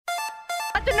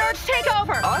let the nerds take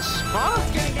over! Us? Huh?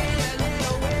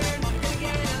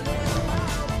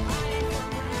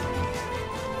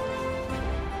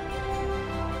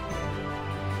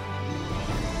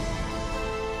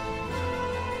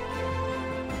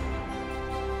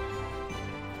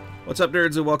 What's up,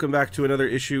 nerds, and welcome back to another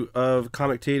issue of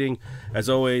Comictating. As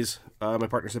always, my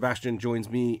partner Sebastian joins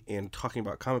me in talking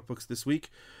about comic books this week.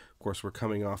 Of course, we're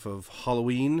coming off of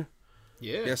Halloween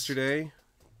yesterday.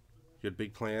 You had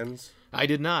big plans? I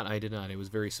did not. It was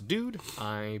very subdued.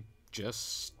 I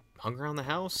just hung around the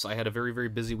house. I had a very, very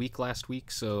busy week last week,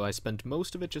 so I spent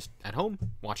most of it just at home,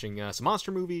 watching some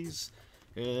monster movies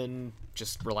and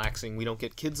just relaxing. We don't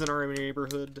get kids in our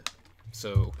neighborhood,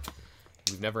 so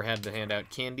we've never had to hand out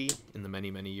candy in the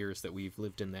many, many years that we've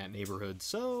lived in that neighborhood.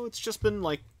 So it's just been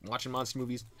like watching monster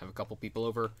movies, have a couple people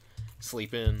over,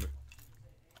 sleep in.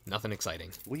 Nothing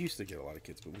exciting. We used to get a lot of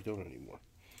kids, but we don't anymore.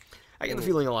 I get the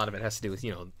feeling a lot of it has to do with,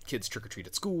 kids trick-or-treat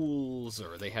at schools,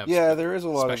 or they have there is a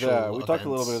lot of that. We talked a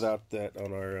little events. bit about that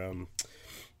on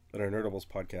our Nerdables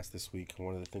podcast this week.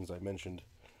 One of the things I mentioned,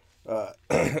 I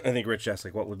think Rich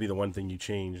asked, what would be the one thing you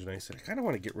changed? And I said, I kind of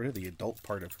want to get rid of the adult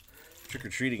part of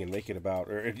trick-or-treating and make it about,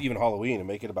 or even Halloween, and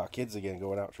make it about kids again,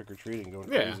 going out trick-or-treating, going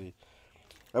crazy.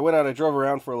 I went out, I drove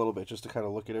around for a little bit just to kind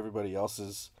of look at everybody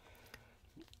else's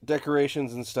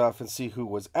decorations and stuff and see who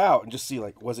was out and just see,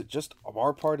 was it just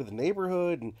our part of the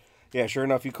neighborhood? And yeah, sure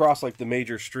enough, you cross the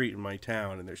major street in my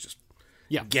town and there's just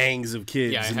gangs of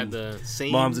kids. Yeah, I had the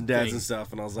same moms and dads thing. and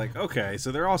stuff, and I was like, okay,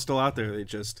 so they're all still out there. They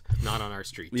just Not on our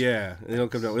street. Yeah, they don't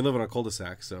come down. We live on a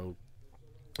cul-de-sac, so,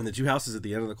 and the two houses at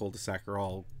the end of the cul-de-sac are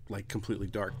all completely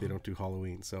dark. They don't do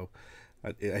Halloween, so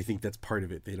I think that's part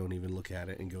of it. They don't even look at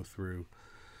it and go through.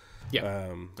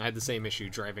 Yeah, I had the same issue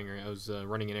driving. I was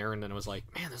running an errand, and I was like,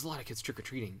 man, there's a lot of kids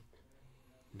trick-or-treating.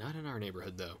 Not in our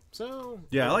neighborhood, though. So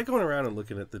yeah, I like going around and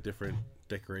looking at the different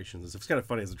decorations. It's kind of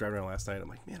funny. As I was driving around last night, I'm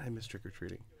like, man, I miss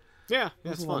trick-or-treating. Yeah, it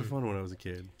was it's a lot of fun when I was a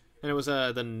kid. And it was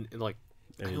then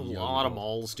I know a lot of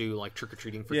malls do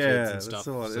trick-or-treating for kids and stuff.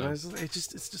 A lot. So. And it's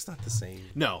just not the same.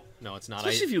 No, it's not.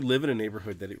 Especially if you live in a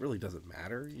neighborhood that it really doesn't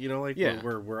matter.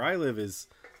 Where I live is,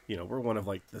 we're one of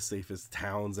the safest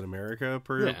towns in America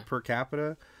per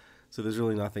capita. So there's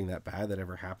really nothing that bad that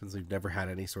ever happens. We've never had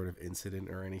any sort of incident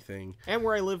or anything. And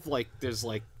where I live, there's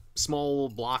small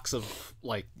blocks of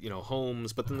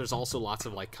homes, but then there's also lots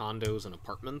of condos and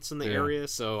apartments in the area.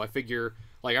 So I figure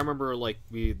I remember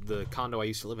the condo I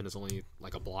used to live in is only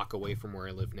a block away from where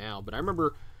I live now, but I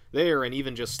remember there, and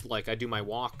even just I do my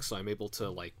walk, so I'm able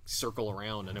to circle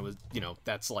around, and it was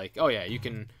that's oh yeah, you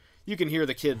can hear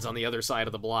the kids on the other side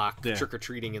of the block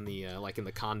trick-or-treating in the in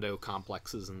the condo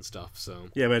complexes and stuff. So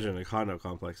yeah, imagine a condo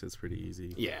complex, it's pretty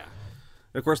easy. Yeah.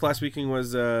 And of course, last weekend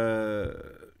was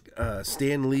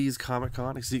Stan Lee's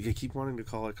Comic-Con. I keep wanting to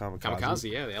call it Comic-Con.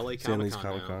 Kamikaze, yeah, the LA Stan Lee's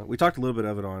Comic-Con. We talked a little bit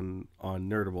of it on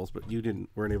Nerdables, but you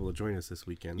weren't able to join us this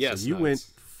weekend. Yes, so you went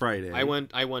Friday. I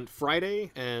went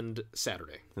Friday and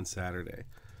Saturday.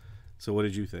 So what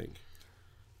did you think?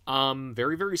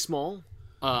 Very, very small.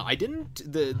 I didn't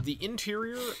the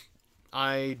interior.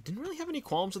 I didn't really have any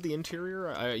qualms with the interior.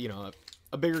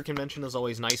 A bigger convention is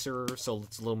always nicer, so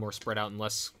it's a little more spread out and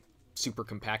less super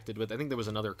compacted. But I think there was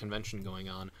another convention going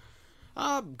on.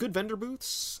 Good vendor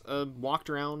booths. Walked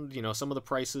around. Some of the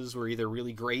prices were either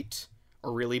really great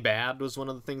or really bad. Was one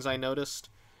of the things I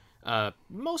noticed.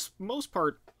 Most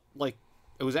part,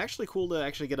 it was actually cool to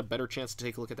actually get a better chance to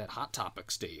take a look at that Hot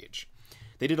Topic stage.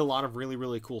 They did a lot of really,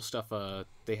 really cool stuff.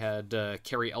 They had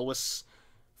Cary Elwes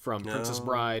from Princess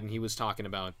Bride, and he was talking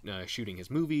about shooting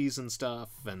his movies and stuff,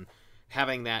 and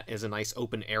having that as a nice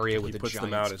open area with a giant screen. He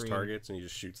puts them out as targets, and he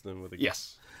just shoots them with a gun.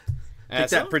 Yes. Take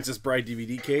that, Princess Bride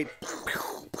DVD, Kate.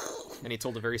 And he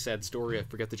told a very sad story. I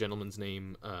forget the gentleman's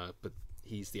name, but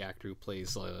he's the actor who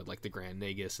plays the Grand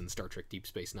Nagus in Star Trek Deep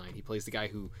Space Nine. He plays the guy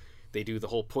who they do the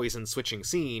whole poison switching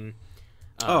scene.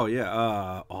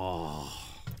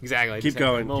 Exactly. Keep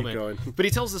going. But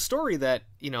he tells the story that,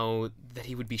 that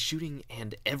he would be shooting,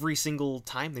 and every single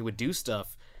time they would do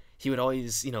stuff, he would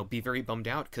always, be very bummed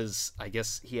out because I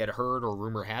guess he had heard, or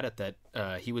rumor had it, that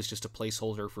he was just a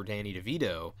placeholder for Danny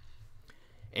DeVito.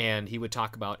 And he would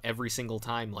talk about every single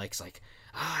time,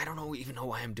 I don't even know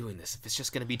why I'm doing this. If it's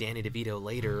just going to be Danny DeVito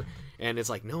later. And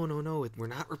it's no, we're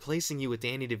not replacing you with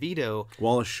Danny DeVito.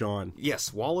 Wallace Shawn.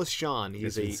 Yes, Wallace Shawn.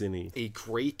 He's a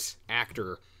great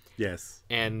actor. Yes.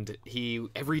 And he,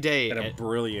 every day... And a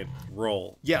brilliant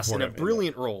role. Yes, and a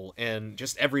brilliant role. And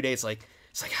just every day it's I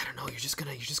don't know, you're just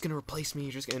gonna replace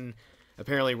me. And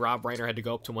apparently Rob Reiner had to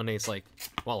go up to him one day. It's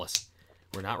Wallace,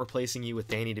 we're not replacing you with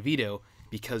Danny DeVito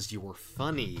because you're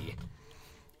funny.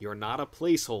 You're not a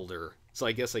placeholder. So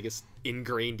I guess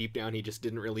ingrained deep down, he just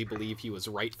didn't really believe he was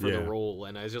right for the Yeah. role.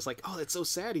 And I was just like, oh, that's so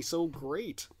sad. He's so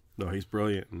great. No, he's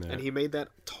brilliant in that. And he made that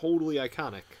totally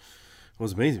iconic. It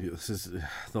was amazing. This is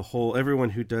the whole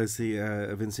everyone who does the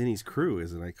Vincini's crew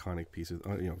is an iconic piece of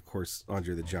of course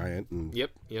Andre the Giant and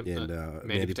Yep. and Mandy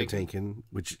Mandy Patinkin,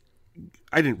 which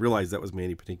I didn't realize that was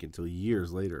Mandy Patinkin until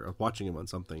years later. I was watching him on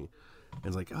something, and I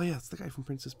was like, oh yeah, it's the guy from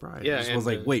Princess Bride. Yeah, I was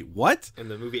like, wait, what?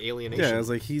 And the movie Alienation. Yeah, I was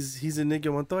like, he's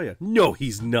Inigo Montoya. No,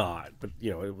 he's not. But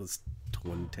it was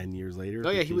 10 years later.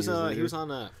 Oh yeah, he 15 was years he later. was on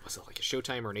was it like a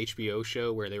Showtime or an HBO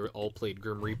show where they were all played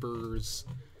Grim Reapers.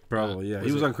 Probably, yeah. was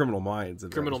He was it- on Criminal Minds.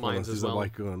 And Criminal that was one of Minds those as things I'm well.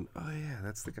 like going, oh yeah,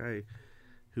 that's the guy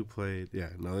who played. Yeah,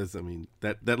 no,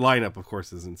 that lineup, of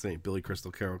course, is insane. Billy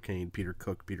Crystal, Carol Kane, Peter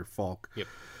Cook, Peter Falk, Yep.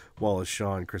 Wallace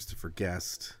Shawn, Christopher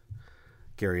Guest,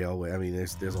 Gary Elway. I mean,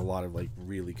 there's a lot of like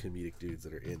really comedic dudes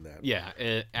that are in that.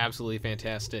 Yeah, absolutely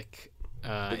fantastic.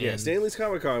 But yeah, and Stanley's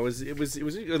Comic Con was at least it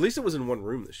was in one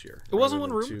room this year. it wasn't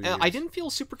rather one than room. 2 I years. didn't feel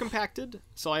super compacted,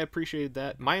 so I appreciated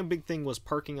that. My big thing was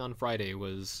parking on Friday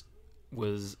was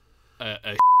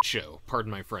a show.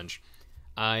 Pardon my French.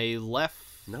 I left.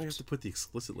 Now we have to put the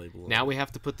explicit label on. Now we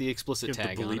have to put the explicit you have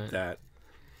tag to on bleep it. that.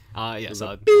 Yes,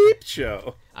 Beep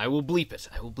show. I will bleep it.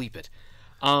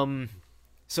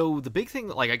 So the big thing,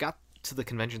 like, I got to the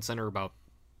convention center about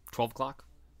 12 o'clock,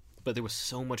 but there was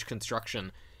so much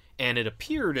construction, and it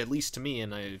appeared, at least to me,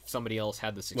 and if somebody else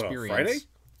had this What, on experience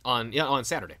on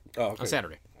Saturday. Oh, okay. On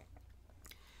Saturday.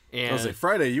 I And was like,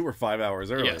 Friday, you were 5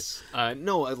 hours early. yes,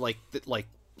 no, like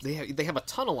they have a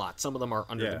ton of lots. Some of them are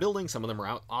under Yeah. the building. Some of them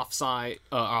are off-site.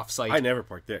 Off-site. I never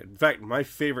parked there. In fact, my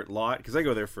favorite lot, because I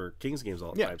go there for Kings games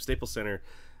all the Yeah. time. Staples Center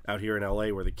out here in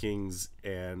LA, where the Kings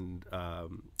and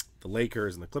the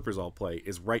Lakers and the Clippers all play,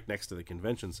 is right next to the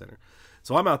convention center.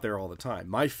 So I'm out there all the time.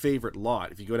 My favorite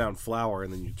lot, if you go down Flower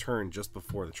and then you turn just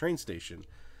before the train station,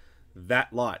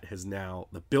 that lot has now,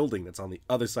 the building that's on the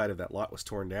other side of that lot was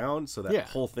torn down, so that Yeah.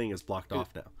 whole thing is blocked off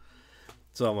now.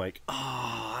 So I'm like,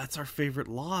 oh, that's our favorite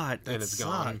lot. And it's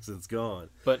gone. It's gone.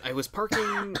 But I was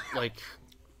parking, like,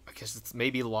 I guess it's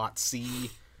maybe lot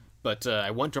C, but I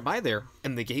went by there,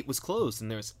 and the gate was closed, and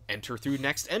there's enter through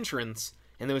next entrance,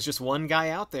 and there was just one guy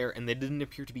out there, and there didn't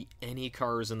appear to be any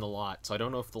cars in the lot, so I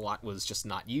don't know if the lot was just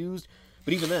not used,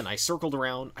 but even then, I circled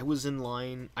around, I was in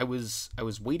line, I was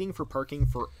waiting for parking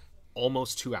for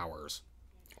almost 2 hours.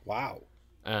 Wow.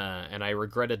 And I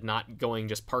regretted not going,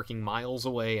 just parking miles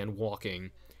away and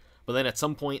walking. But then at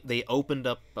some point they opened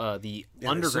up the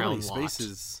underground lot.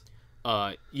 spaces.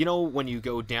 When you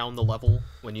go down the level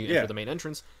when you Yeah. enter the main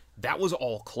entrance, that was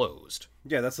all closed.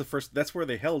 Yeah, that's where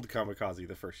they held Kamikaze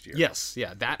the first year. Yes,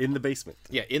 yeah, that In the basement.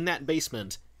 yeah, in that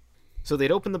basement. So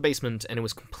they'd opened the basement and it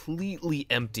was completely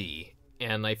empty.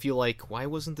 And I feel like, why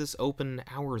wasn't this open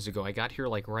hours ago? I got here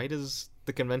like right as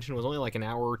the convention was only like an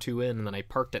hour or two in, and then I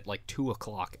parked at like 2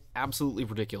 o'clock. Absolutely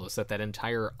ridiculous that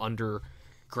entire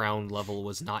underground level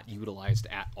was not utilized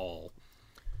at all.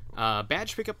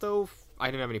 Badge pickup though, I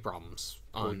didn't have any problems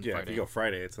on Yeah, Friday. if you go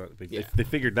Friday, it's not big. Yeah. They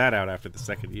figured that out after the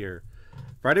second year.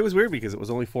 Friday was weird because it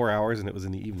was only 4 hours and it was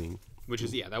in the evening. Which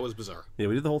is, that was bizarre. Yeah,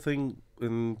 we did the whole thing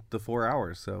in the 4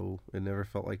 hours, so it never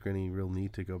felt like any real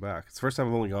need to go back. It's the first time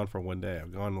I've only gone for one day.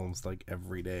 I've gone almost like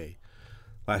every day.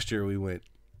 Last year we went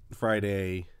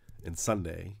Friday and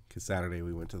Sunday, because Saturday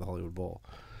we went to the Hollywood Bowl.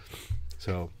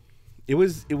 So it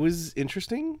was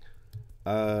interesting.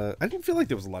 I didn't feel like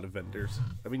there was a lot of vendors.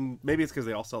 I mean, maybe it's because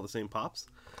they all sell the same pops,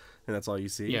 and that's all you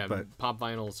see. Yeah, but pop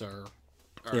vinyls are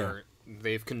Yeah.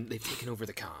 they've taken over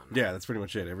the con. yeah, that's pretty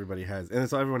much it. Everybody has, and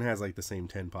so everyone has like the same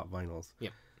 10 pop vinyls. Yeah.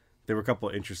 There were a couple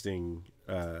of interesting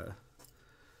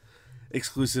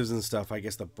exclusives and stuff. I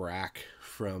guess the Brack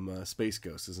from Space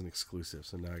Ghost is an exclusive,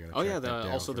 so now I gotta. Oh yeah, track that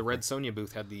down also for the a Red Sonja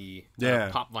booth had the Yeah.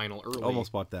 pop vinyl early.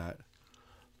 Almost bought that,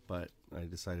 but I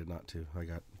decided not to. I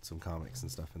got some comics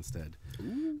and stuff instead.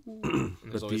 And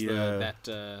there's but always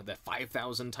the, that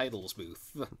 5,000 titles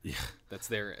booth. Yeah. That's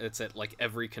there. It's at like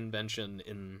every convention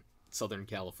in Southern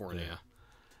California.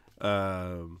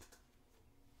 I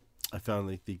found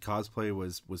like the cosplay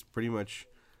was pretty much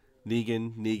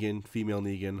Negan, female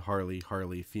Negan, Harley,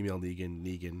 female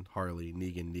Negan, Harley,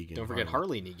 Negan. Don't forget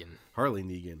Harley Negan. Harley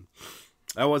Negan.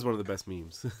 That was one of the best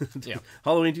memes. Yeah.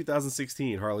 Halloween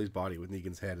 2016, Harley's body with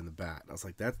Negan's head in the bat. I was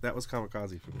like, that was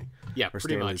Kamikaze for me. Yeah, Or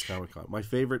pretty Stanley's much. Comic-Con. My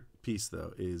favorite piece,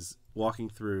 though, is walking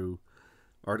through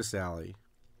Artist Alley.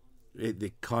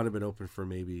 The con had been open for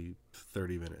maybe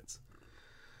 30 minutes.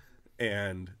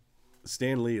 And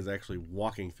Stan Lee is actually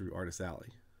walking through Artist Alley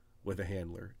with a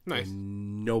handler. Nice.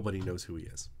 And nobody knows who he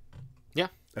is. Yeah.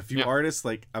 A few artists,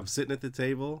 like, I'm sitting at the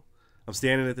table. I'm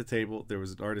standing at the table. There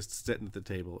was an artist sitting at the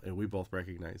table, and we both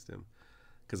recognized him.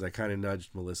 because I kind of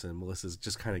nudged Melissa, and Melissa's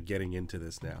just kind of getting into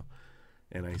this now.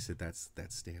 And I said, that's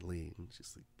Stan Lee. And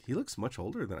she's like, he looks much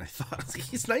older than I thought. I was like,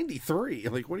 he's 93.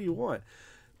 I'm like, what do you want?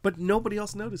 But nobody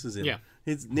else notices him. Yeah.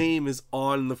 His name is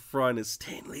on the front. It's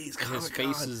Stan Lee's His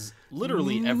face is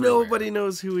literally everywhere. Nobody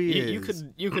knows who he is.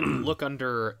 You could look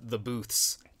under the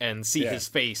booths and see his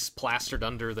face plastered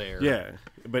under there. Yeah,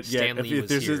 but Stan Lee if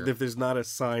was here. if there's not a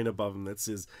sign above him that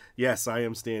says, yes, I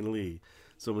am Stan Lee.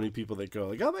 So many people that go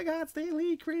like, oh my God, Stan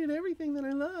Lee created everything that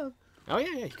I love. Oh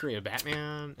yeah. He created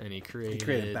Batman, and he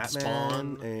created Batman,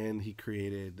 Spawn, and he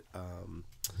created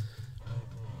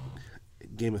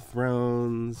Game of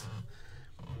Thrones,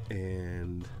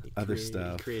 and other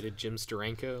stuff. He created Jim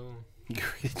Steranko. He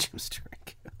created Jim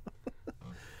Steranko.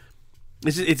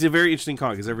 It's a very interesting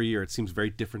comic because every year it seems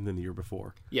very different than the year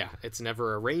before. Yeah, it's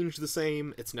never arranged the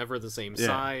same. It's never the same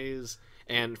size.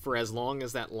 And for as long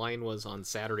as that line was on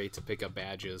Saturday to pick up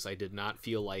badges, I did not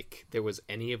feel like there was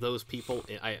any of those people.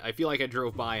 I feel like I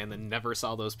drove by and then never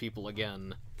saw those people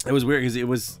again. It was weird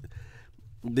because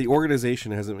the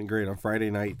organization hasn't been great. On Friday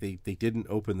night, they didn't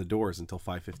open the doors until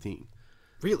 5:15.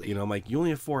 Really? You know, I'm like, you only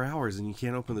have 4 hours and you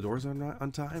can't open the doors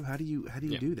on time. How do you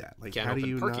do that? Like, Can't how open do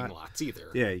you parking not? lots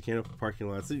either. Yeah, you can't open parking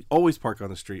lots. You always park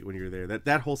on the street when you're there.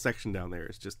 That whole section down there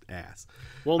is just ass.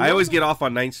 Well, I always get off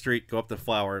on 9th Street, go up the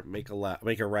Flower, make a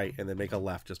right, and then make a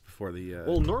left just before the.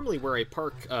 Well, normally where I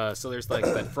park, so there's like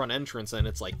that front entrance, and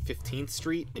it's like 15th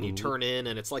Street, and you turn in,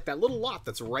 and it's like that little lot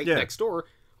that's right next door,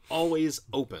 always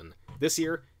open. This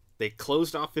year, they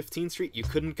closed off 15th Street. You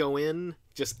couldn't go in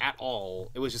just at all.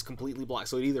 It was just completely blocked.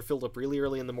 So it either filled up really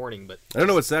early in the morning, but I don't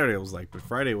know what Saturday was like, but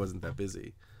Friday wasn't that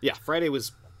busy. Yeah,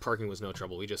 parking was no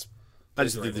trouble. We just I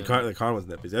just think the con wasn't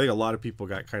that busy. I think a lot of people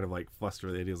got kind of like flustered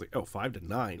with the idea. It was like, 5 to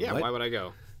 9. Yeah, what? why would I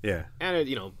go? Yeah. And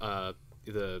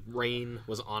the rain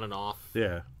was on and off.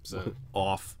 Yeah. So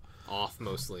off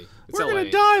mostly. It's We're LA.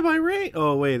 gonna die by rain.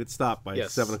 Oh wait, it stopped by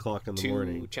 7 o'clock in the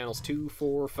morning. Channels 2,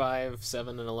 4, 5,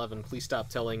 7, and 11. Please stop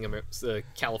telling the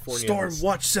Californians Storm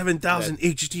watch 7000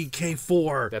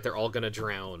 HDK4 that they're all gonna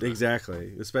drown.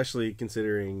 Exactly, especially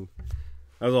considering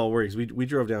I was all worried. We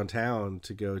drove downtown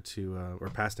to go to or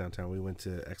past downtown. We went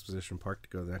to Exposition Park to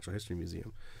go to the Natural History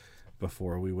Museum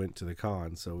before we went to the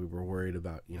con. So we were worried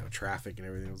about traffic and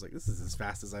everything. I was like, this is as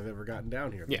fast as I've ever gotten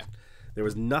down here. Yeah. There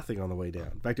was nothing on the way down.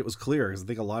 In fact, it was clear because I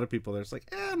think a lot of people there's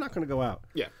like, I'm not going to go out.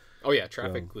 Yeah. Oh yeah,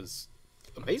 traffic was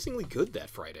amazingly good that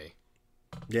Friday.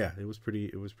 Yeah, it was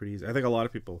pretty easy. I think a lot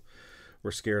of people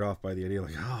were scared off by the idea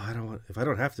like, if I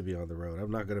don't have to be on the road,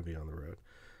 I'm not going to be on the road.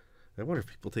 I wonder if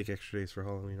people take extra days for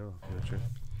Halloween off.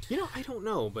 I don't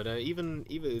know, but even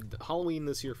Halloween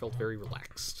this year felt very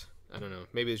relaxed. I don't know.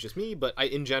 Maybe it's just me, but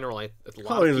in general,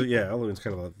 Halloween's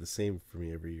kind of the same for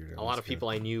me every year. A lot of people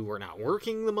I knew were not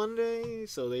working the Monday,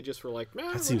 so they just were like,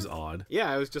 that seems odd. Yeah,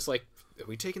 I was just like, are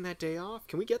we taking that day off?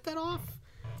 Can we get that off?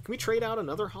 Can we trade out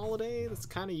another holiday that's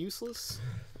kind of useless?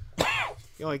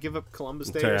 Like give up Columbus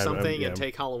Day or something and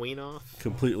take Halloween off?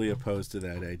 Completely opposed to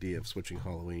that idea of switching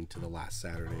Halloween to the last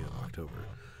Saturday of October.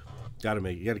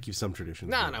 You gotta keep some traditions.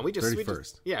 No, we just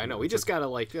 31st. We just gotta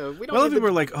we don't. A lot of people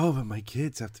are like, but my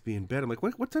kids have to be in bed. I'm like,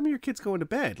 what time are your kids going to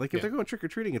bed? Like, if they're going trick or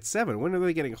treating at 7, when are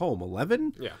they getting home?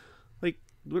 11? Yeah. Like,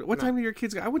 what time are your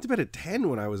kids? I went to bed at 10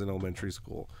 when I was in elementary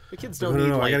school. The kids don't need.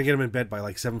 No, I gotta get them in bed by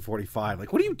like 7:45.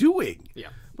 Like, what are you doing? Yeah.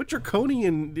 What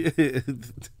draconian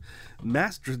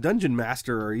dungeon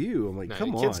master are you? I'm like,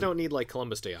 come on. Kids don't need like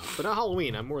Columbus Day off, but on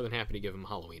Halloween, I'm more than happy to give them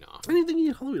Halloween off. I don't think you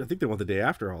need Halloween. I think they want the day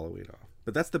after Halloween off.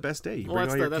 But that's the best day. You bring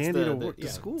all your candy to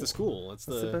school. To school. That's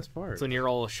the best part. It's when you're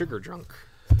all sugar drunk.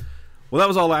 Well, that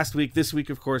was all last week. This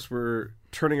week, of course, we're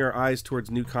turning our eyes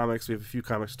towards new comics. We have a few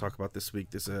comics to talk about this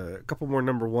week. There's a couple more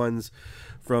number ones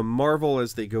from Marvel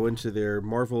as they go into their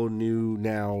Marvel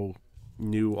all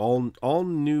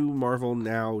new Marvel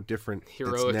Now different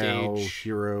Heroic Age,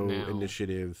 Hero now.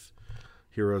 Initiative,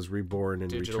 Heroes Reborn and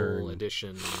Digital Return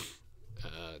Edition.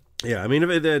 Yeah, I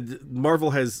mean,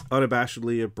 Marvel has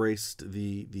unabashedly embraced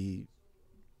the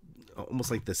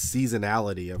almost like the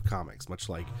seasonality of comics, much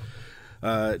like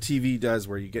TV does,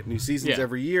 where you get new seasons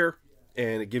every year,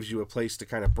 and it gives you a place to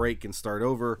kind of break and start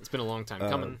over. It's been a long time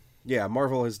coming. Yeah,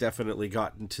 Marvel has definitely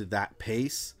gotten to that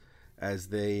pace, as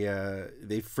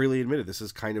they freely admitted this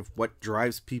is kind of what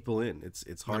drives people in.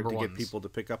 It's hard to get people to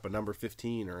pick up a number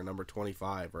 15 or a number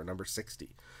 25 or a number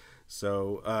 60.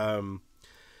 So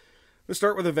let's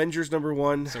start with Avengers number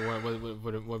 1. So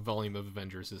what volume of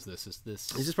Avengers is this? Is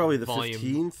this probably the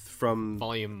 15th from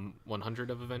volume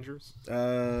 100 of Avengers?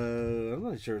 I'm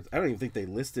not sure. I don't even think they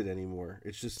listed anymore.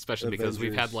 It's just especially Avengers. Because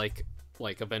we've had like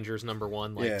Avengers number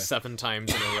 1 7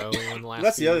 times in a row in the last.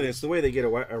 That's the other thing. It's the way they get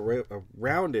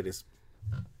around it is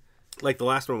like the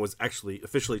last one was actually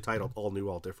officially titled All New,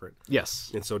 All Different.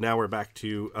 Yes. And so now we're back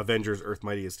to Avengers, Earth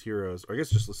Mightiest Heroes, or I guess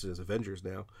just listed as Avengers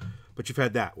now. But you've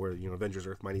had that where, Avengers,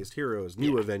 Earth Mightiest Heroes,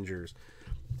 New Avengers,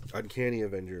 Uncanny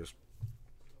Avengers.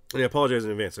 And I apologize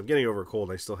in advance. I'm getting over a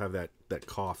cold. I still have that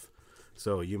cough.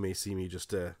 So you may see me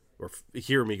just, or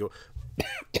hear me go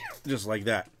just like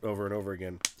that over and over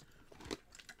again.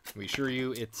 We assure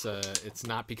you it's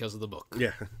not because of the book.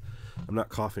 Yeah. I'm not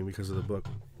coughing because of the book.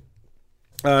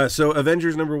 So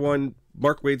Avengers #1,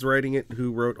 Mark Waid's writing it,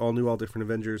 who wrote All New, All Different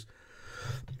Avengers.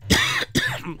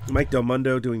 Mike Del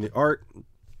Mundo doing the art.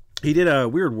 He did a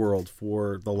Weird World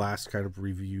for the last kind of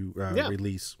review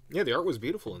release. Yeah, the art was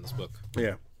beautiful in this book.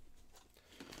 Yeah.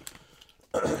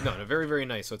 No, very, very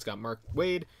nice. So it's got Mark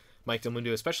Waid, Mike Del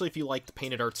Mundo, especially if you like the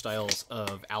painted art styles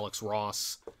of Alex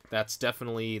Ross. That's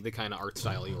definitely the kind of art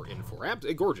style you're in for.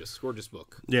 A gorgeous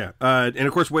book. Yeah. And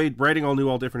of course, Waid, writing All New,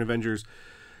 All Different Avengers,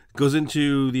 goes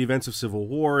into the events of Civil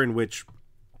War, in which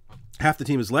half the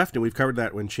team is left, and we've covered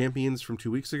that when Champions from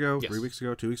 2 weeks ago, Yes. 3 weeks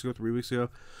ago, 2 weeks ago, 3 weeks ago.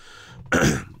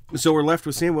 So we're left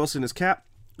with Sam Wilson as Cap,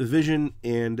 Vision,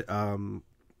 and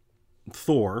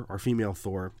Thor, our female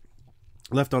Thor,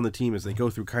 left on the team as they go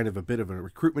through kind of a bit of a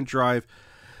recruitment drive.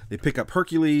 They pick up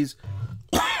Hercules.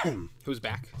 Who's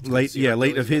back?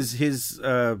 Late of his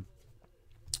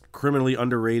criminally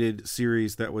underrated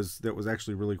series that was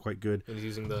actually really quite good. And he's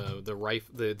using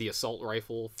the assault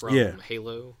rifle from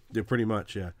Halo. Yeah, pretty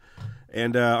much, yeah.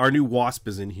 And our new Wasp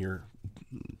is in here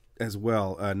as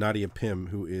well, Nadia Pym,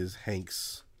 who is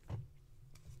Hank's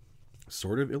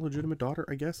sort of illegitimate daughter,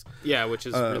 I guess. Yeah, which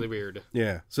is really weird.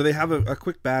 Yeah, so they have a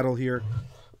quick battle here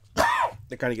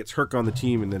that kind of gets Herc on the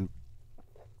team, and then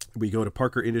we go to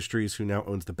Parker Industries, who now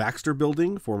owns the Baxter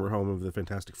Building, former home of the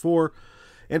Fantastic Four.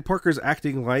 And Parker's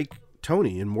acting like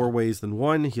Tony in more ways than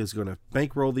one. He's going to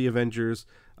bankroll the Avengers.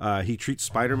 He treats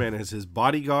Spider-Man as his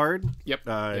bodyguard. Yep.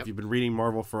 If you've been reading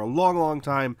Marvel for a long, long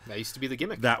time, That used to be the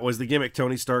gimmick. that was the gimmick.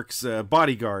 Tony Stark's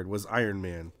bodyguard was Iron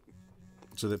Man,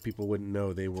 so that people wouldn't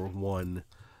know they were one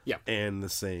and the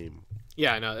same.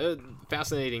 Yeah, no,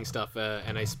 fascinating stuff,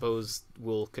 and I suppose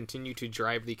will continue to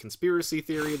drive the conspiracy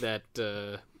theory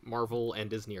that Marvel and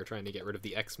Disney are trying to get rid of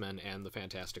the X-Men and the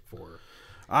Fantastic Four.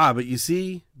 But you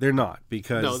see, they're not,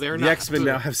 because they're the not. X-Men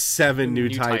now have 7 new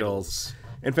titles.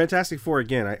 And Fantastic Four,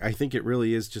 again, I think it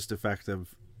really is just a fact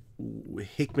of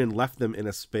Hickman left them in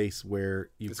a space where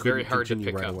it's couldn't very hard continue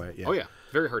to pick right up. away. Yeah. Oh yeah,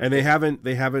 very hard. And to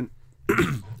they haven't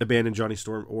abandoned Johnny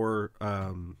Storm or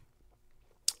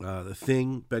the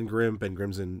Thing. Ben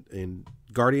Grimm's in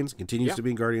Guardians, continues to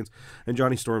be in Guardians, and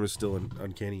Johnny Storm is still in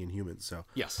Uncanny Inhumans. So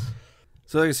Yes.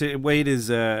 So like I say, Waid is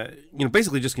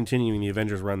basically just continuing the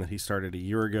Avengers run that he started a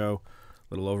year ago,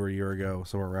 a little over a year ago,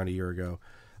 somewhere around a year ago,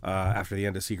 after the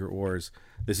end of Secret Wars.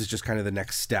 This is just kind of the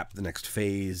next step, the next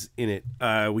phase in it.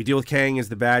 We deal with Kang as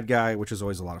the bad guy, which is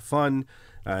always a lot of fun.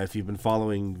 If you've been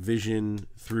following Vision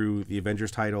through the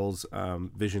Avengers titles,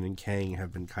 Vision and Kang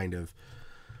have been kind of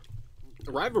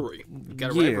A rivalry.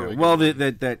 Got a rivalry. Well,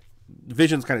 that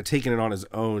Vision's kind of taken it on his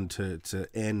own to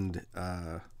end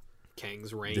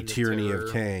Kang's reign, the tyranny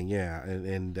of Kang,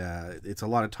 and it's a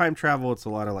lot of time travel. It's a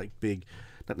lot of like big,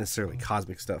 not necessarily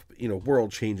cosmic stuff, but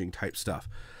world changing type stuff.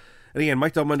 And again,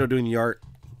 Mike Del Mundo doing the art,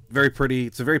 very pretty.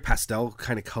 It's a very pastel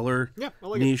kind of color I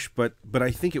like niche, but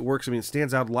I think it works. I mean, it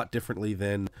stands out a lot differently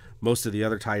than most of the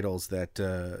other titles that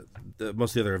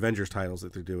most of the other Avengers titles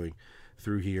that they're doing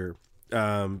through here.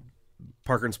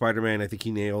 Parker and Spider-Man, I think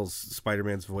he nails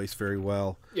Spider-Man's voice very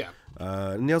well. Yeah.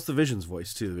 Nails the Vision's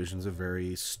voice too. The Vision's a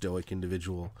very stoic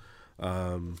individual.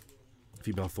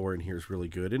 Female Thor in here is really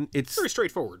good, and it's Very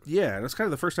straightforward. Yeah, and it's kind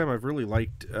of the first time I've really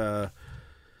liked. Not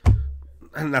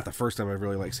the first time I've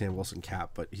really liked Sam Wilson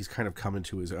Cap, but he's kind of come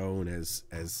into his own as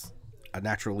a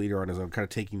natural leader on his own, kind of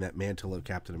taking that mantle of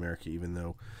Captain America, even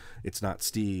though it's not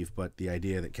Steve, but the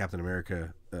idea that Captain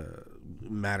America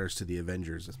matters to the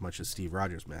Avengers as much as Steve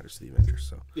Rogers matters to the Avengers.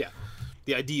 So Yeah.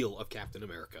 The ideal of Captain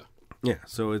America. yeah,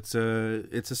 so it's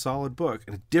a solid book.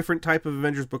 And a different type of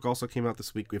Avengers book also came out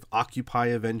this week. We have Occupy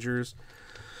Avengers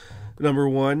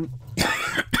 #1.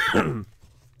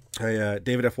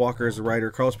 David F. Walker is the writer.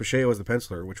 Carlos Pacheco is the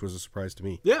penciler, which was a surprise to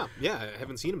me. Yeah, I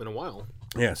haven't seen him in a while.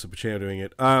 Yeah, so Pacheco doing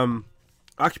it.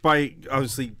 Occupy,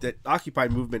 obviously, that Occupy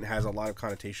movement has a lot of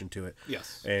connotation to it.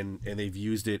 Yes. And they've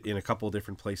used it in a couple of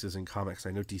different places in comics.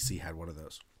 I know DC had one of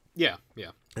those. Yeah.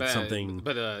 It's something.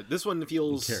 But this one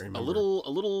feels Can't a remember.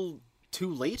 little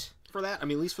too late for that. I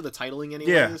mean, at least for the titling, anyways.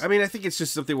 Yeah, I mean, I think it's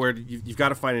just something where you've got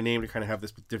to find a name to kind of have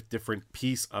this different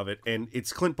piece of it. And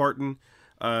it's Clint Barton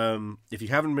If you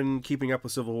haven't been keeping up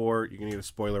with Civil War, you're gonna get a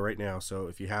spoiler right now. So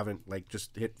if you haven't, like,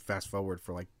 just hit fast forward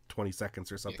for like 20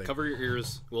 seconds or something. Yeah, cover your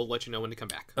ears. We'll let you know when to come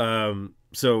back.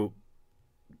 So,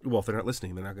 well, if they're not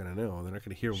listening, they're not gonna know. They're not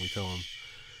gonna hear when we tell them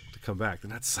to come back. They're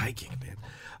not psychic,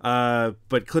 man.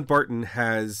 But Clint Barton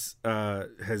has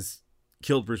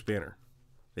killed Bruce Banner,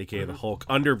 aka the Hulk,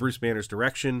 under Bruce Banner's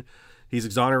direction. He's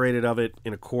exonerated of it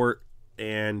in a court,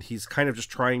 and he's kind of just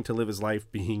trying to live his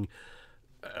life being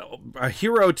a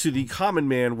hero to the common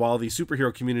man, while the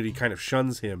superhero community kind of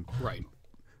shuns him Right.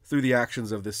 through the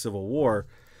actions of this Civil War.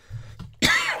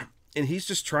 And he's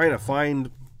just trying to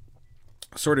find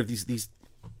sort of these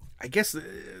I guess,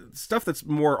 stuff that's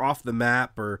more off the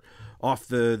map or off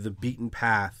the beaten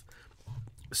path.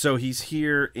 So he's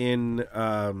here in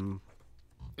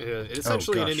it's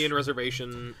essentially an Indian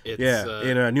reservation. It's,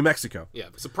 in New Mexico. Yeah,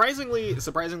 surprisingly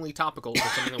topical for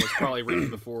something that was probably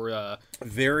written before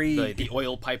the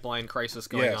oil pipeline crisis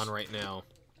going on right now.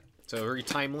 So very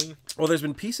timely. Well, there's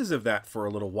been pieces of that for a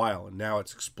little while, and now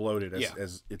it's exploded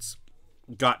as it's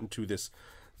gotten to this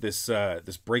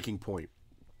breaking point.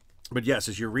 But yes,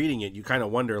 as you're reading it, you kind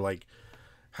of wonder, like,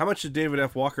 how much did David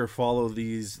F. Walker follow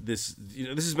this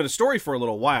has been a story for a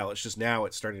little while. It's just now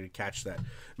it's starting to catch that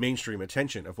mainstream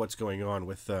attention of what's going on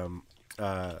with the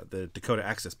Dakota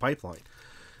Access Pipeline.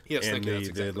 Yes, and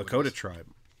the Lakota tribe.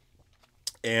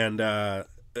 And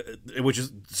which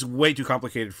is way too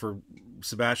complicated for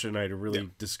Sebastian and I to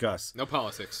really discuss. No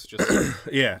politics, just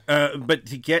but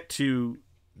to get to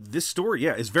this story,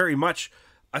 is very much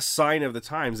a sign of the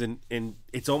times, and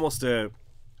it's almost a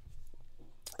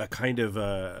kind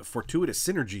of fortuitous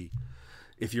synergy.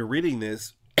 If you're reading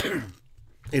this,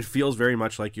 it feels very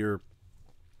much like you're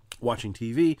watching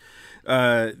TV.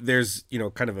 There's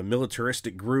kind of a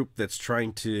militaristic group that's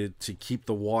trying to keep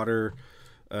the water,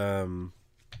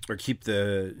 or keep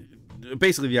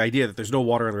basically the idea that there's no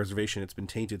water on the reservation. It's been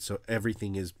tainted, so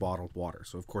everything is bottled water.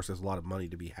 So of course there's a lot of money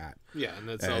to be had. Yeah, and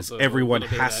that's as also everyone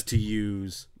has to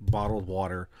use bottled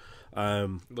water. A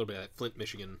little bit of Flint,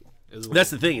 Michigan. That's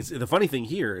the thing. The funny thing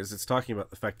here is it's talking about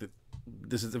the fact that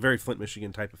this is a very Flint,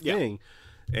 Michigan type of thing.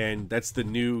 And that's the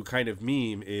new kind of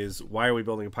meme is, why are we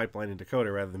building a pipeline in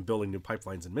Dakota rather than building new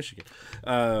pipelines in Michigan?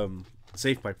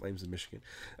 Safe pipelines in Michigan.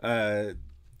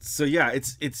 So yeah,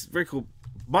 it's very cool.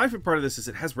 My favorite part of this is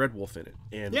it has Red Wolf in it,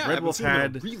 and Red Wolf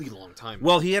had a really long time.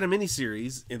 Well, he had a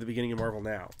miniseries in the beginning of Marvel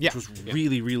Now, which was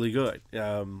really, really good.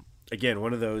 Again,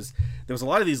 one of those. There was a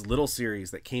lot of these little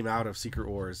series that came out of Secret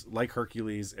Wars, like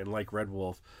Hercules and like Red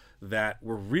Wolf, that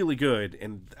were really good,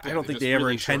 and I don't think they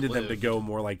ever intended them to go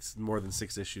more than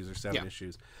 6 issues or 7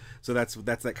 issues. So that's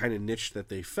that kind of niche that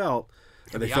they fell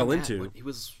into. He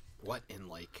was in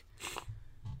like.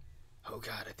 Oh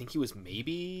god, I think he was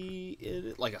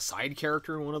maybe like a side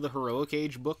character in one of the Heroic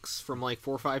Age books from like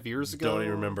 4 or 5 years ago. Don't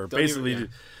even remember. Basically,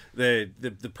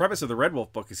 the premise of the Red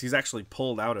Wolf book is he's actually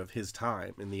pulled out of his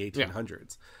time in the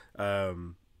 1800s.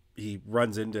 He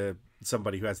runs into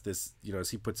somebody who has this, as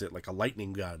he puts it, like a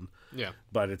lightning gun. Yeah.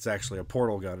 But it's actually a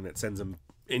portal gun, and it sends him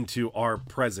into our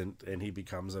present, and he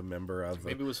becomes a member of.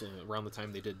 Maybe it was around the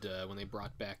time they did when they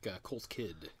brought back Colt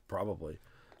Kid. Probably.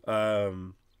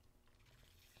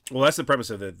 Well, that's the premise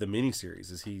of the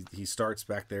miniseries. Is he starts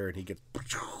back there and he gets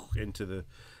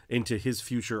into his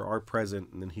future, our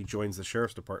present, and then he joins the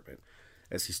sheriff's department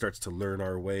as he starts to learn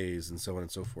our ways and so on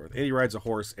and so forth. And he rides a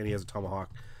horse and he has a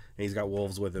tomahawk and he's got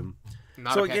wolves with him.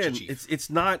 So again, it's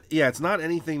not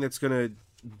anything that's gonna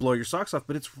blow your socks off,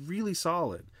 but it's really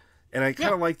solid. And I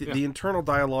kind of like the internal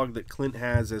dialogue that Clint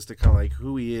has as to kind of like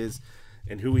who he is.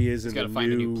 And who he is in the new... He's got to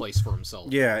find a new place for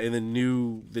himself. Yeah, in the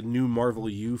new Marvel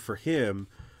U for him,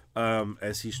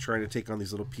 as he's trying to take on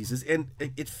these little pieces. And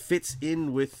it fits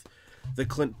in with the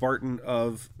Clint Barton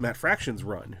of Matt Fraction's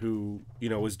run, who,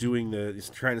 was is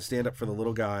trying to stand up for the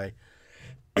little guy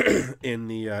in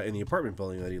the apartment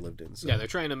building that he lived in. So. Yeah, they're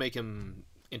trying to make him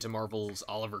into Marvel's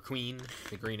Oliver Queen,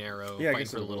 the Green Arrow, fighting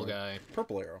for the little guy.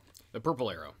 Purple Arrow. The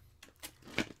Purple Arrow.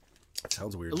 That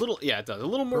sounds weird. A little, it does. A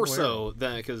little more so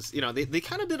than because they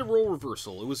kind of did a role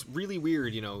reversal. It was really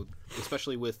weird,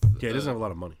 especially with he doesn't have a lot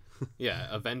of money.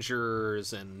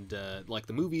 Avengers and like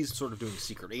the movies, sort of doing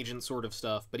secret agent sort of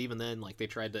stuff. But even then, like they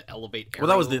tried to elevate Arrow.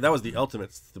 Well, that was the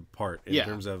Ultimates part in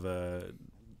terms of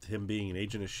him being an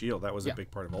agent of S.H.I.E.L.D. That was a big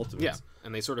part of Ultimates. Yeah,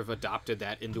 and they sort of adopted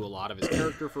that into a lot of his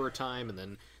character for a time, and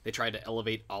then they tried to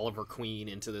elevate Oliver Queen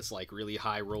into this like really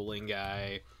high rolling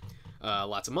guy.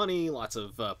 Lots of money, lots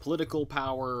of political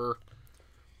power,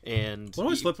 and I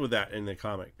always flipped with that in the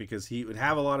comic because he would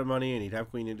have a lot of money and he'd have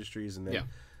Queen Industries, and then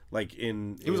like he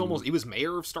was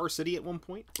mayor of Star City at one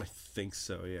point. I think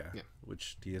so, yeah.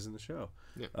 Which he is in the show.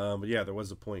 Yeah. But yeah, there was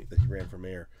a point that he ran for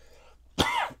mayor.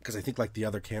 because I think like the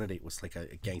other candidate was like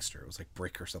a gangster. It was like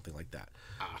Brick or something like that.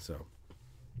 So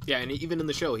yeah, and even in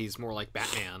the show, he's more like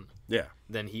Batman yeah,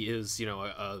 than he is, you know,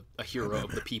 a hero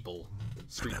of the people,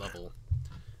 street level.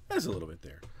 there's a little bit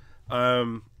there.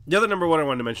 The other number one I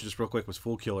wanted to mention just real quick was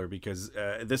Fool Killer, because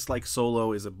this, like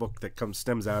Solo, is a book that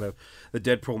stems out of the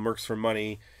Deadpool Mercs for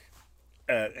Money,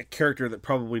 a character that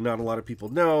probably not a lot of people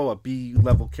know, a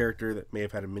B-level character that may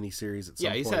have had a miniseries at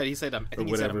some point. Yeah, he's had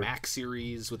a Max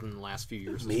series within the last few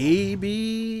years.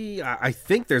 Maybe. I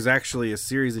think there's actually a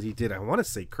series that he did. I want to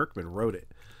say Kirkman wrote it.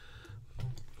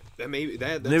 Maybe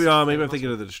maybe I'm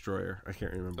thinking of The Destroyer. I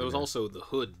can't remember. There was also The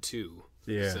Hood, too.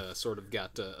 Yeah. It's, sort of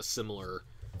got a similar...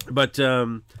 But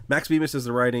Max Bemis is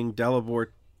the writing. Dalibor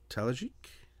Talajic?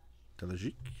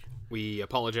 We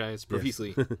apologize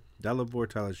profusely. Yes. Dalibor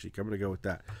Talajic. I'm going to go with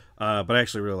that. But I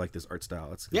actually really like this art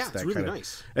style. It's really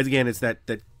nice. Again, it's that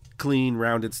clean,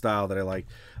 rounded style that I like.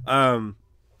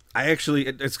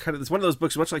 It's one of those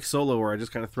books, much like Solo, where I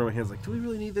just kind of throw my hands like, do we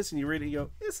really need this? And you read it and you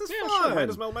go, this is fun. Sure, might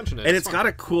as well mention it. And it's got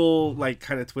a cool, like,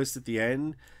 kind of twist at the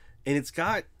end. And it's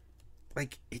got,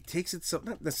 like, it takes itself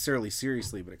not necessarily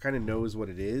seriously, but it kind of knows what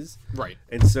it is. Right.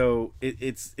 And so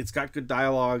it's got good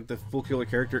dialogue. The Fool Killer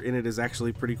character in it is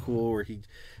actually pretty cool, where he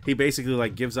basically,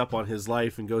 like, gives up on his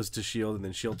life and goes to S.H.I.E.L.D., and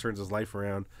then S.H.I.E.L.D. turns his life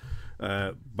around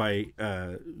by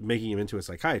making him into a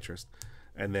psychiatrist.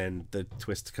 And then the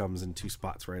twist comes in two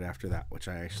spots right after that, which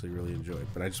I actually really enjoyed.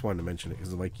 But I just wanted to mention it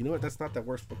because I'm like, you know what? That's not the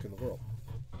worst book in the world.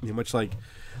 You know, much like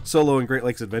Solo and Great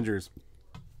Lakes Avengers,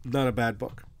 not a bad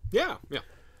book. Yeah.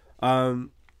 And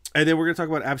then we're going to talk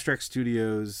about Abstract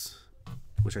Studios,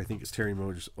 which I think is Terry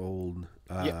Moore's own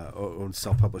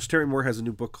self-published. Terry Moore has a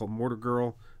new book called Motor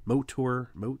Girl.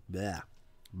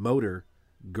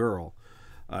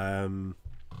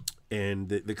 And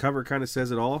the cover kind of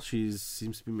says it all. She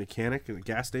seems to be a mechanic at a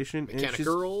gas station.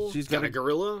 She's got a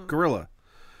gorilla. Gorilla.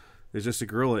 There's just a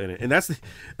gorilla in it. And that's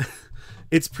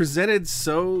it's presented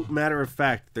so matter of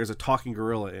fact. There's a talking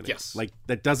gorilla in it. Yes. Like,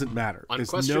 that doesn't matter.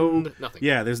 Unquestioned, nothing.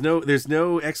 Yeah, there's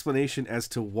no explanation as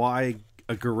to why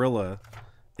a gorilla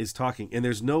is talking. And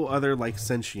there's no other, like,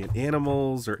 sentient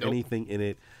animals or anything in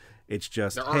it. It's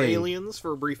just, there are aliens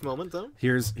for a brief moment, though.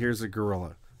 Here's a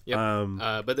gorilla. Yep.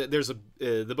 But there's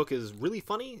the book is really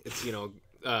funny. It's,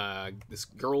 this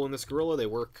girl and this gorilla, they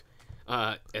work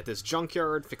at this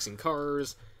junkyard fixing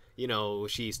cars. You know,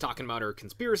 she's talking about her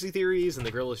conspiracy theories, and the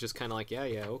gorilla's just kind of like, yeah,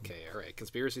 okay, all right,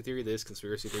 conspiracy theory this,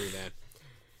 conspiracy theory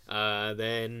that.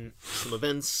 Then some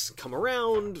events come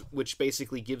around, which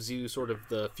basically gives you sort of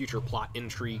the future plot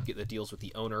intrigue that deals with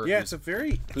the owner. Yeah,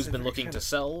 who's been looking to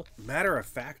sell. Matter of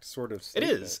fact sort of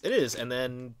statement. It is, and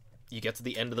then you get to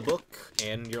the end of the book,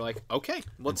 and you're like, okay,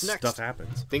 what's next? Stuff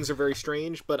happens. Things are very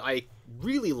strange, but I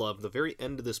really love the very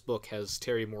end of this book has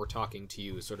Terry Moore talking to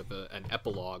you, sort of an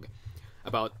epilogue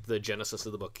about the genesis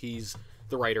of the book. He's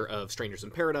the writer of Strangers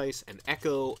in Paradise and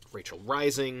Echo, Rachel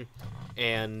Rising,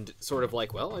 and sort of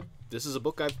like, well, this is a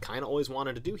book I've kind of always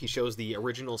wanted to do. He shows the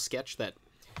original sketch that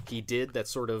he did that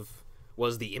sort of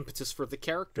was the impetus for the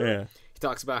character. Yeah. He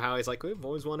talks about how he's like, we've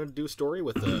always wanted to do a story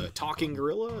with a talking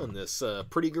gorilla and this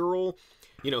pretty girl,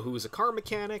 who's a car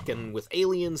mechanic and with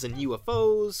aliens and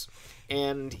UFOs,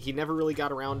 and he never really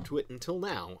got around to it until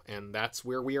now, and that's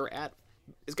where we are at.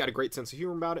 He's got a great sense of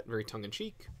humor about it, very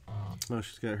tongue-in-cheek. Well,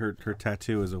 she's got her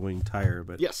tattoo is a winged tire,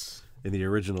 but yes, in the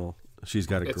original, she's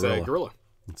got it's a gorilla.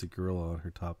 It's a gorilla on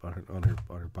her top, on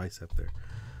her bicep there.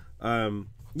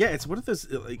 Yeah, it's one of those,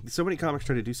 like, so many comics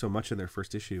try to do so much in their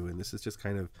first issue, and this is just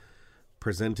kind of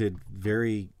presented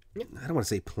very, I don't want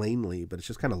to say plainly, but it's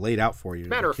just kind of laid out for you.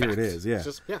 Matter of fact. Here it is, yeah.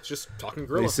 It's just talking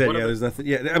gorilla. They said, there's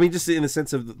nothing, I mean, just in the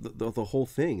sense of the whole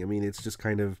thing. I mean, it's just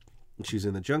kind of, she's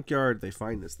in the junkyard, they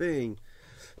find this thing.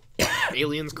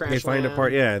 Aliens crash. They find a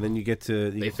part, and then you get to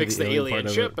they fix the alien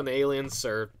ship, and the aliens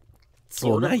are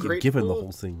sort of you're giving the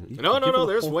whole thing. No,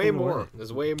 there's way more.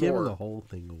 There's way more. Giving the whole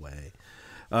thing away.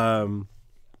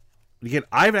 Again,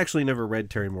 I've actually never read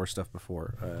Terry Moore stuff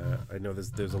before. I know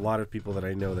there's a lot of people that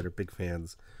I know that are big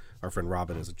fans. Our friend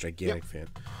Robin is a gigantic fan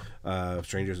of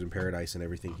Strangers in Paradise and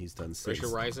everything he's done since.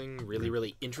 Rachel Rising, really,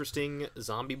 really interesting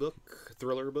zombie book,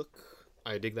 thriller book.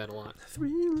 I dig that a lot.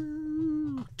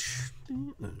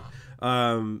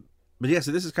 But yeah,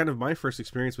 so this is kind of my first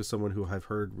experience with someone who I've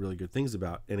heard really good things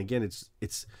about. And again,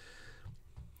 it's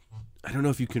I don't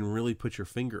know if you can really put your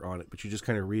finger on it, but you just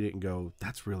kind of read it and go,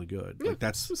 that's really good. Yeah, like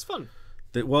it's fun.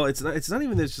 Well, it's not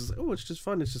even that it's just, it's just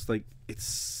fun. It's just like,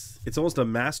 it's almost a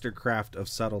mastercraft of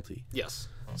subtlety. Yes.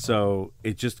 So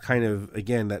it just kind of,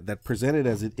 again, that presented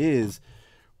as it is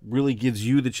really gives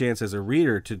you the chance as a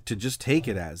reader to just take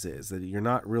it as is, that you're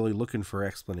not really looking for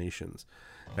explanations.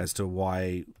 as to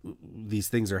why these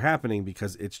things are happening,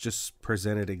 because it's just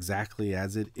presented exactly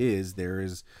as it is. There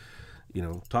is,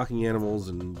 talking animals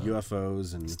and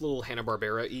UFOs and It's a little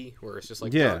Hanna-Barbera-y, where it's just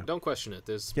like, Yeah. don't question it.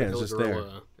 There's Yeah, it's Piccolo just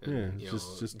Gorilla, there. and, Yeah,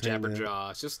 it's just hanging there.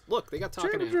 Jabberjaw. It's just, look, they got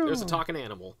talking. There's a talking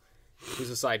animal who's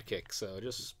a sidekick. So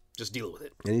just deal with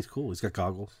it. and he's cool. He's got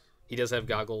goggles. He does have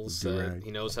goggles. Do-rag.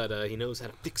 He knows how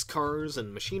to fix cars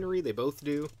and machinery. They both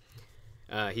do.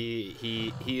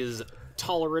 He is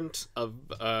tolerant of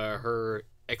her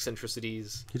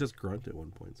eccentricities. He does grunt at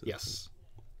one point. So Yes.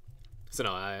 So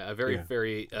no, a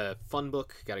very fun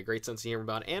book. Got a great sense of humor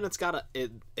about it, and it's got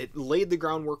it laid the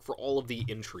groundwork for all of the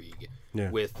intrigue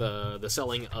with the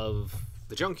selling of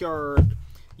the junkyard,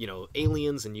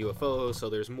 aliens and UFOs. So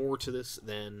there's more to this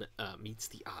than meets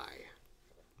the eye.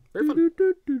 Very fun.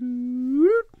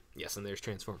 Yes, and there's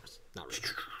Transformers. Not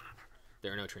really.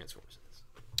 There are no Transformers in this.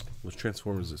 Was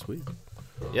Transformers this week?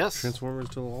 Yes. Transformers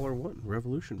Till All Are One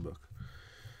Revolution book.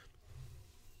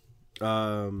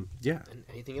 Yeah. And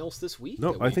anything else this week?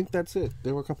 No, I think that's it.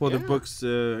 There were a couple other Yeah. books.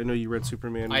 I know you read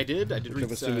Superman. I did which read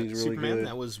I'm assuming is really Superman. good.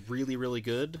 That was really, really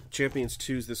good. Champions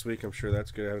 2's this week. I'm sure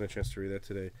that's good. I haven't had a chance to read that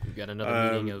today. We got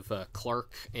another meeting of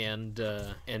Clark and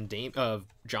John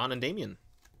and Damian.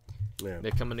 Yeah.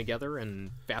 They're coming together, and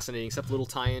fascinating stuff. Little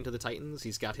tie-in to the Titans.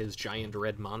 He's got his giant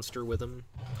red monster with him.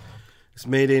 It's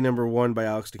Mayday #1 by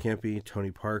Alex DeCampi,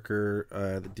 Tony Parker.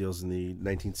 That deals in the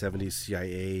 1970s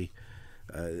CIA.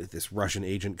 This Russian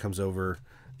agent comes over.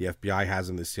 The FBI has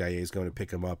him. The CIA is going to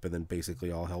pick him up, and then basically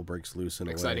all hell breaks loose in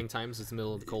Exciting times. It's the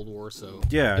middle of the Cold War, so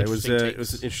yeah, it was interesting an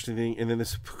takes. interesting thing. And then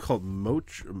this book called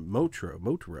Motro,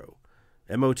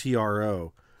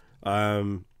 Motro,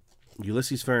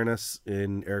 Ulysses Farinas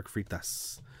and Eric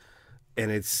Freitas, and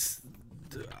it's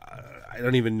I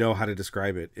don't even know how to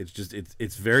describe it. It's just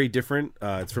it's very different.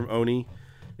 It's from Oni.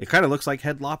 It kind of looks like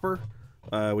Headlopper,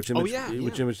 which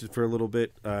imaged for a little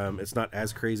bit. It's not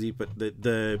as crazy, but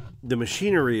the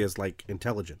machinery is like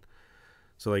intelligent.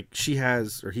 So like he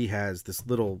has this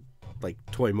little like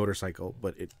toy motorcycle,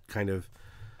 but it kind of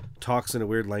talks in a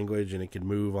weird language, and it can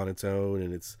move on its own,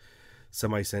 and it's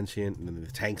semi-sentient, and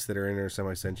the tanks that are in it are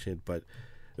semi-sentient. But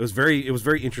it was very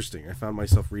interesting. I found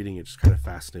myself reading it, just kind of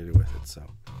fascinated with it.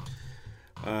 So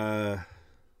I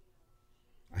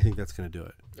think that's gonna do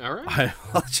it. All right. I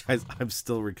apologize. I'm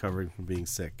still recovering from being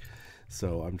sick,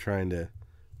 so I'm trying to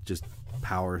just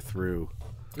power through.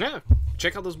 Yeah.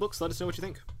 Check out those books. Let us know what you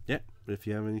think. Yeah. If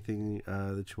you have anything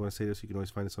that you want to say to us, you can always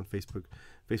find us on Facebook,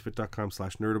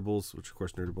 facebook.com/Nerdables, which of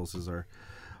course Nerdables is our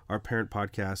parent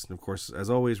podcast. And of course, as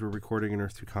always, we're recording in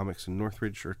Earth 2 Comics in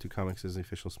Northridge. Earth 2 Comics is the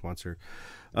official sponsor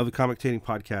of the Commentating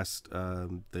Podcast.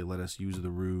 They let us use the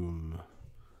room,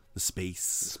 the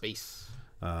space,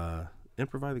 and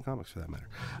provide the comics for that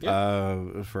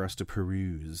matter, for us to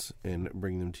peruse and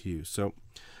bring them to you. So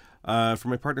for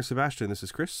my partner Sebastian, this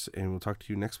is Chris, and we'll talk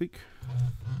to you next week.